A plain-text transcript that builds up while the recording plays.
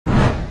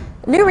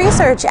New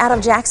research out of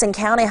Jackson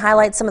County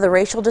highlights some of the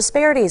racial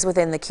disparities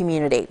within the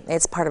community.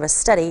 It's part of a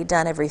study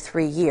done every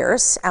 3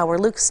 years. Our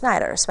Luke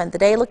Snyder spent the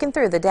day looking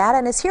through the data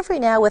and is here for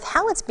you now with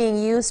how it's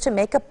being used to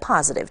make a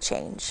positive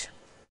change.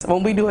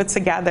 When we do it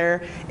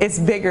together, it's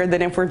bigger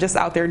than if we're just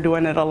out there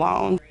doing it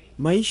alone.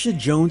 Maisha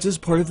Jones is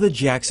part of the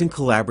Jackson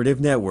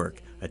Collaborative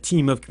Network, a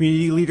team of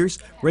community leaders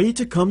ready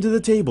to come to the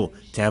table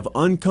to have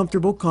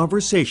uncomfortable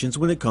conversations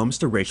when it comes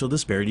to racial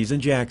disparities in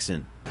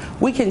Jackson.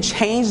 We can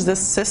change the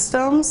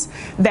systems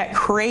that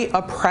create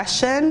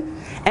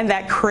oppression and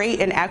that create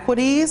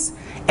inequities,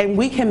 and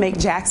we can make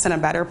Jackson a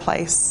better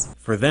place.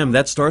 For them,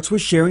 that starts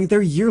with sharing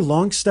their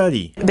year-long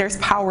study. There's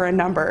power in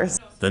numbers.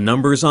 The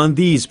numbers on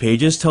these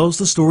pages tell us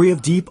the story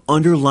of deep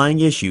underlying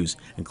issues,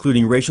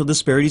 including racial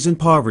disparities in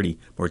poverty,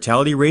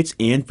 mortality rates,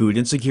 and food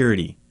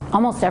insecurity.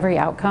 Almost every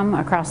outcome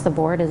across the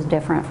board is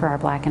different for our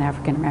Black and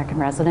African American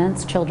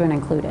residents, children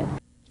included.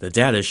 The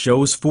data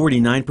shows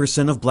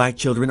 49% of black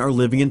children are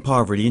living in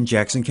poverty in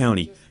Jackson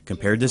County,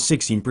 compared to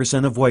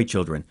 16% of white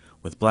children,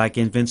 with black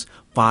infants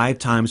 5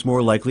 times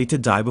more likely to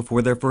die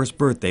before their first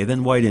birthday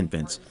than white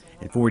infants.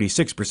 And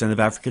 46% of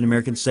African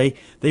Americans say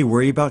they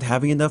worry about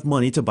having enough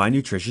money to buy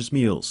nutritious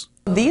meals.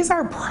 These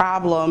are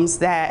problems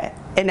that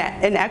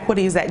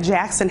inequities that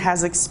Jackson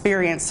has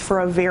experienced for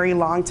a very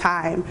long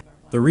time.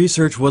 The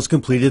research was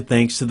completed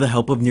thanks to the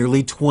help of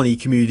nearly 20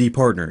 community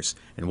partners.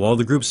 And while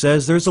the group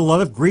says there's a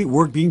lot of great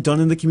work being done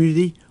in the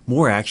community,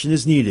 more action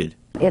is needed.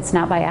 It's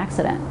not by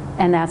accident,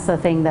 and that's the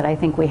thing that I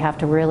think we have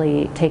to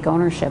really take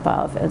ownership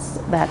of, is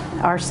that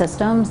our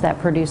systems that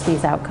produce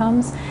these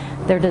outcomes,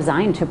 they're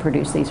designed to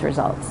produce these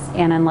results.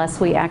 And unless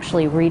we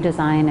actually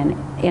redesign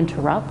and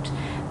interrupt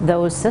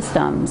those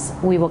systems,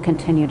 we will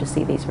continue to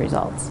see these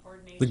results.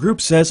 The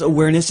group says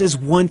awareness is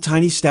one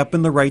tiny step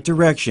in the right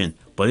direction,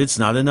 but it's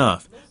not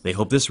enough. They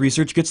hope this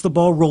research gets the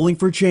ball rolling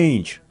for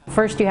change.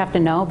 First you have to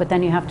know, but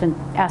then you have to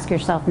ask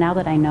yourself, now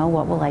that I know,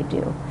 what will I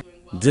do?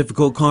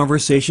 Difficult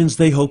conversations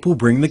they hope will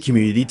bring the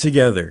community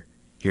together.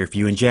 Here for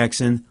you in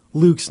Jackson,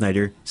 Luke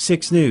Snyder,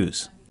 6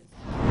 News.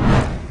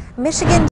 Michigan